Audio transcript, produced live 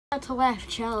To laugh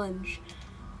challenge.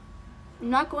 I'm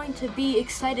not going to be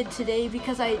excited today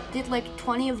because I did like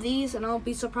 20 of these and I'll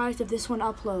be surprised if this one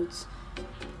uploads.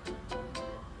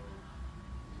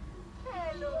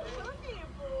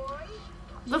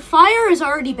 The fire is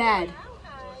already bad.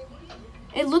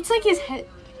 It looks like his head,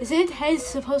 is his head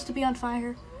supposed to be on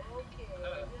fire?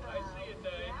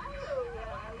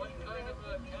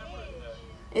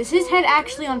 Is his head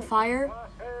actually on fire?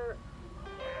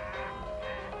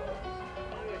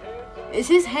 Is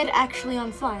his head actually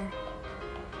on fire?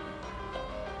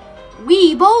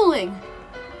 Wii bowling!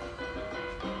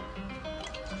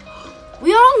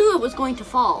 We all knew it was going to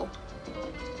fall.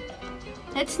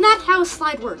 That's not how a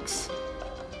slide works.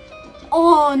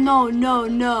 Oh, no, no,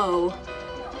 no.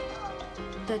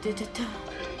 Da, da, da, da.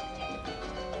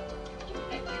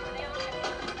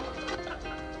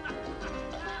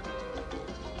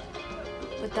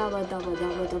 Ba, da, ba, da, ba, da,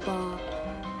 ba, da, ba.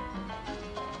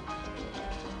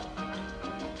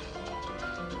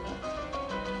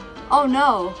 Oh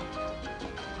no,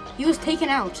 he was taken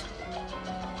out.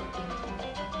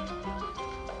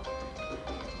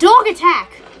 Dog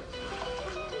attack!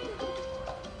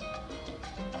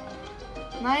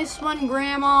 Nice one,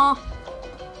 Grandma.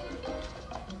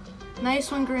 Nice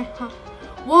one, Grandma.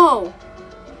 Whoa.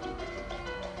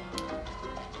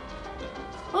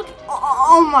 Look,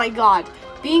 oh my God.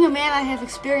 Being a man, I have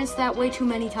experienced that way too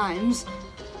many times.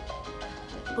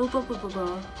 Boop, boop, boop, boop,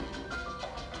 boop.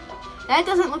 That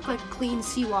doesn't look like clean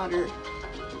seawater.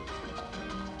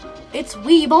 It's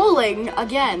Wii bowling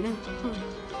again.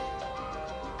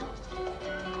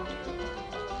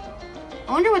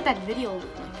 I wonder what that video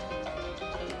looked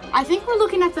like. I think we're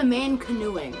looking at the man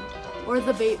canoeing. Or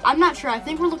the baby. I'm not sure. I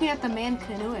think we're looking at the man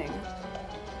canoeing.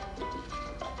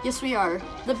 Yes, we are.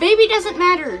 The baby doesn't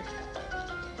matter.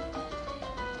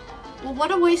 Well,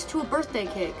 what a waste to a birthday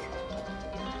cake.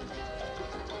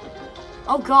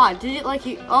 Oh God, did it like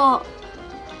he? Oh.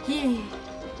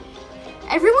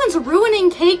 Everyone's ruining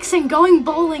cakes and going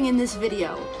bowling in this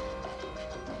video.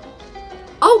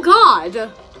 Oh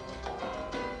God!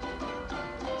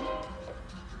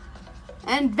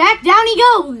 And back down he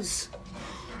goes!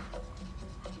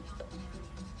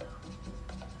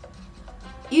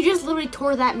 You just literally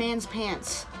tore that man's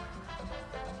pants.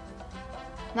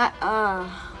 Not,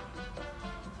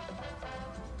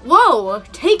 Whoa!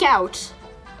 Takeout!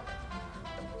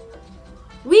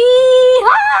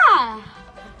 Wee-ha!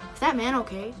 Is that man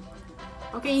okay?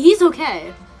 Okay, he's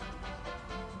okay.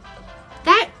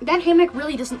 That hammock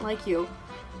really doesn't like you.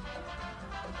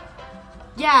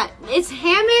 Yeah, it's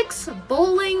hammocks,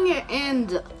 bowling,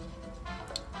 and...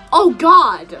 Oh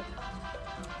God!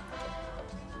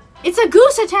 It's a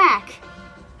goose attack!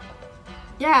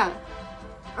 Yeah.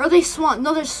 Or are they swans?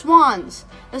 No, they're swans.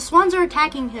 The swans are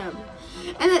attacking him.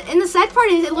 And the sad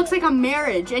part is it looks like a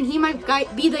marriage, and he might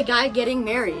be the guy getting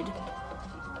married.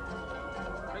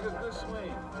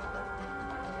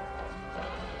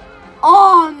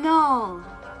 Oh no!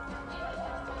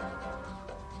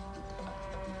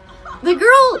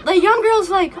 The young girl's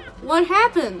like, what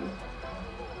happened?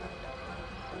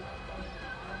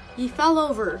 He fell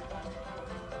over.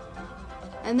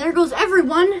 And there goes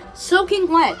everyone soaking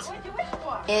wet.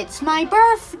 It's my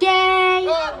birthday!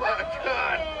 Oh my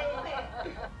God!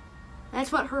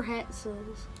 That's what her hat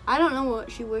says. I don't know what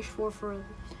she wished for.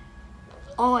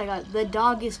 Oh my God, the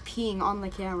dog is peeing on the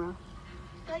camera.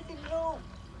 No!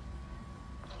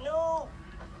 No!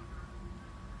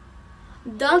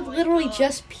 Doug literally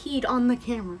just peed on the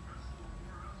camera.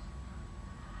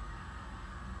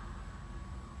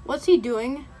 What's he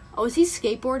doing? Oh, is he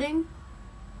skateboarding?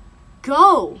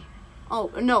 Go!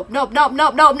 Oh, nope, nope, nope,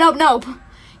 nope, nope, nope, nope.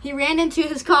 He ran into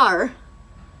his car.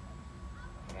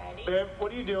 Babe,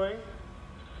 what are you doing?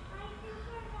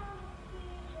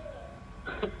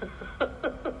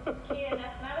 Yeah,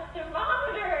 that's not a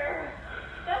thermometer.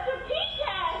 That's a pee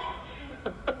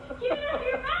test. Get it out of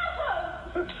your mouth.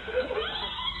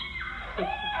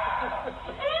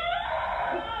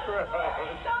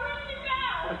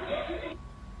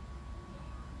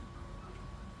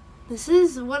 This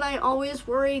is what I always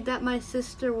worried that my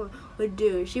sister would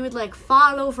do. She would like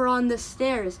fall over on the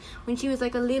stairs when she was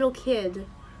like a little kid.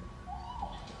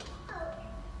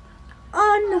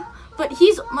 Oh no. But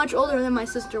he's much older than my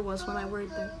sister was when I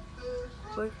worried them.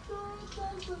 What?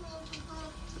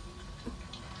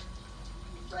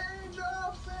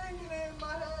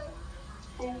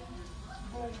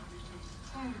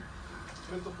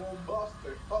 Mr.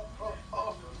 Bombastic,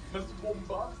 Mr.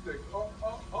 Bombastic,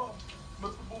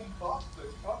 Mr.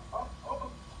 Bombastic,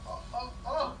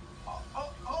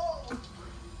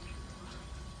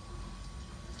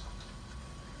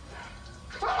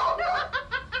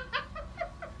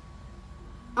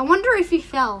 I wonder if he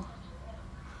fell.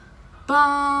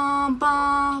 Bum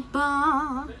bum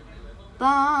bum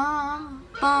bum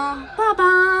bum bum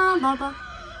bum bum bum.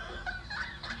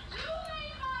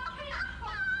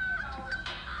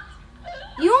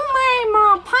 You made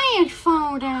my pants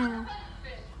fall down.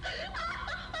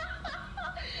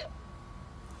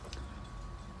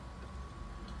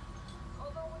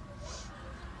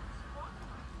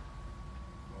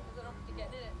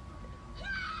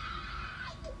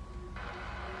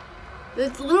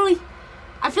 It's literally,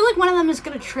 I feel like one of them is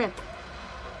gonna trip.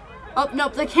 Oh,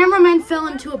 nope, the cameraman fell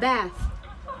into a bath.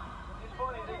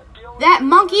 That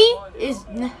monkey is,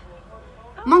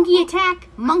 monkey attack,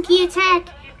 monkey attack.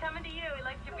 He's coming to you. He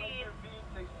likes your beans.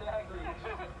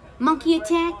 Monkey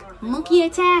attack, monkey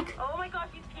attack. Oh my gosh,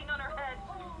 he's peeing on her head.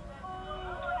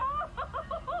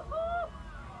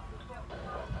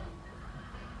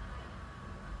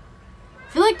 I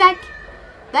feel like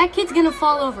that kid's gonna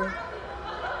fall over.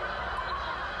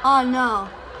 Oh no.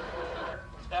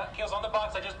 That kills on the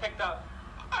box I just picked up.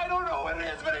 I don't know what it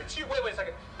is, but it's you. Wait a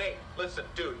second. Nate, listen,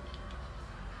 dude.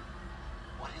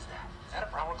 What is that? Is that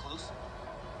a brown recluse?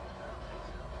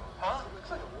 Huh? It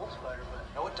looks like a wolf spider, but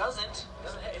No, it doesn't.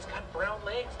 It's got brown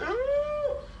legs. I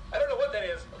don't know what that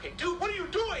is. Okay, dude, what are you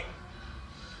doing?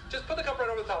 Just put the cup right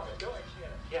over the top of it. no, I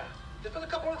can't. Yeah. Just put the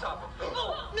cup on the top of it.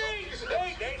 Nate!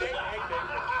 Nate!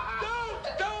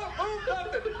 Don't move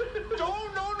nothing.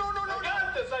 Don't, no. I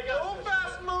got this. I got No this.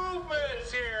 fast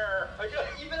movements here. I got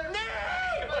it. You better. Nate!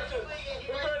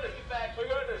 We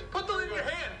got this. Put the lid in your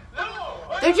hand.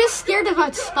 No. They're just scared of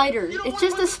a spider. It's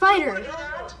just a spider.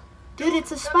 Dude,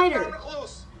 it's a spider.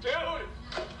 Dude.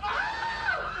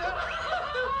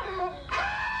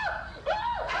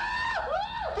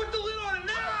 Put the lid on it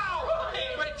now!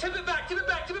 Wait, tip it back.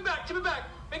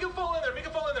 Make it fall in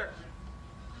there.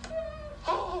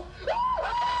 Oh.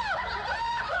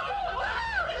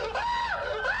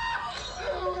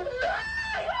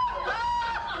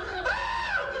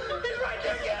 He's right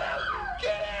there.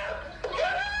 Get him!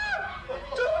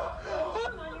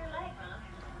 On your leg, huh?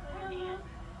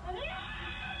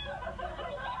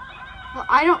 Well,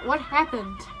 what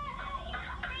happened?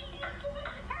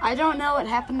 I don't know what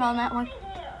happened on that one.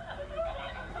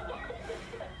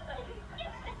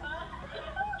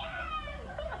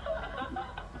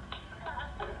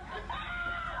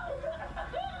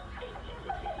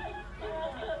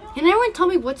 Can anyone tell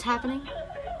me what's happening?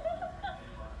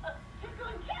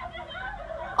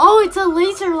 Oh, it's a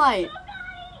laser light.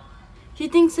 She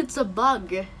thinks it's a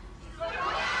bug.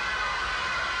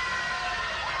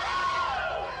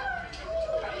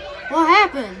 What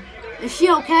happened? Is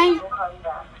she okay?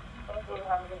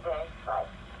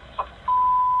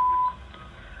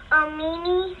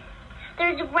 Mimi,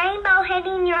 there's a rainbow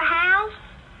heading your house.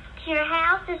 To your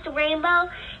house is a rainbow,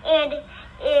 and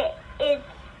it is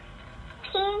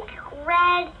pink,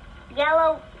 red,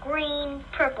 yellow, green,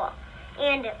 purple.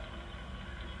 And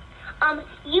I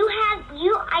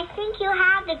think you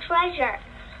have the treasure.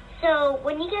 So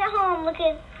when you get home, look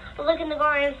in the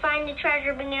garden, find the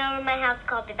treasure, bring it over to my house,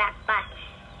 call me back. Bye.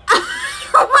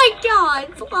 Oh my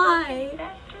God,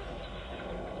 fly.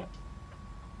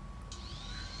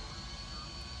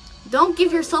 Don't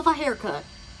give yourself a haircut.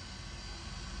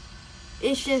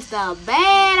 It's just a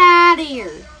bad idea.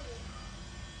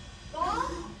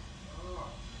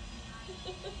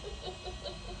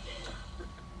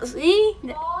 See?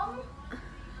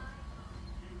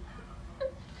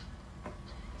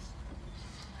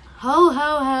 Ho,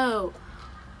 ho, ho.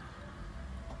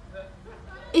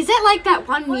 Is it like that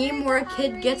one meme where a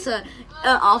kid gets an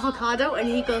avocado and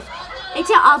he goes, "It's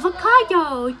an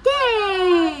avocado,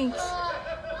 thanks."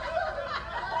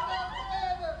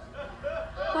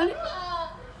 What?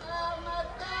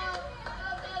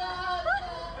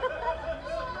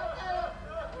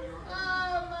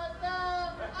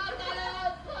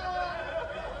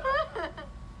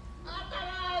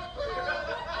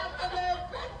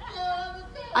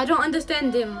 I don't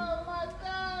understand him.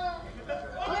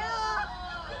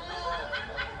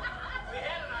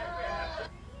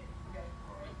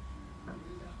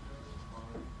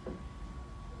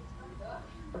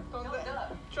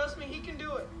 Trust me, he can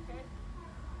do it.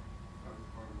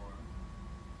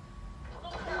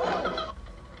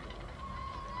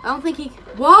 I don't think he...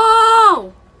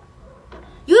 Whoa!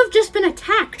 You have just been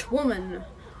attacked, woman.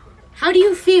 How do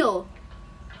you feel?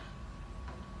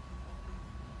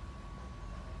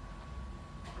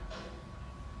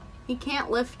 He can't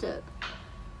lift it.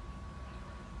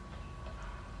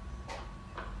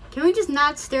 Can we just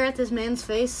not stare at this man's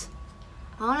face?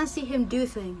 I want to see him do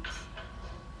things.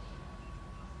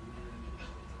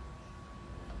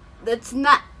 That's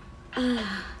not...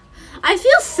 I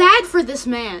feel sad for this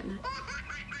man.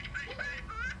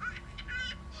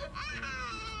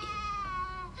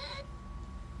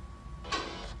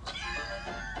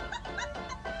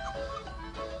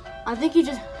 I think he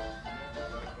just...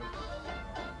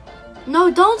 No,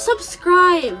 don't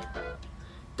subscribe.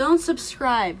 Don't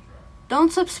subscribe.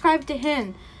 Don't subscribe to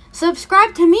him.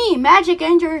 Subscribe to me, Magic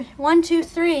Ender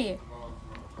 123.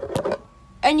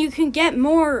 And you can get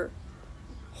more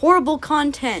horrible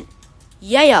content.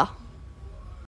 Yeah.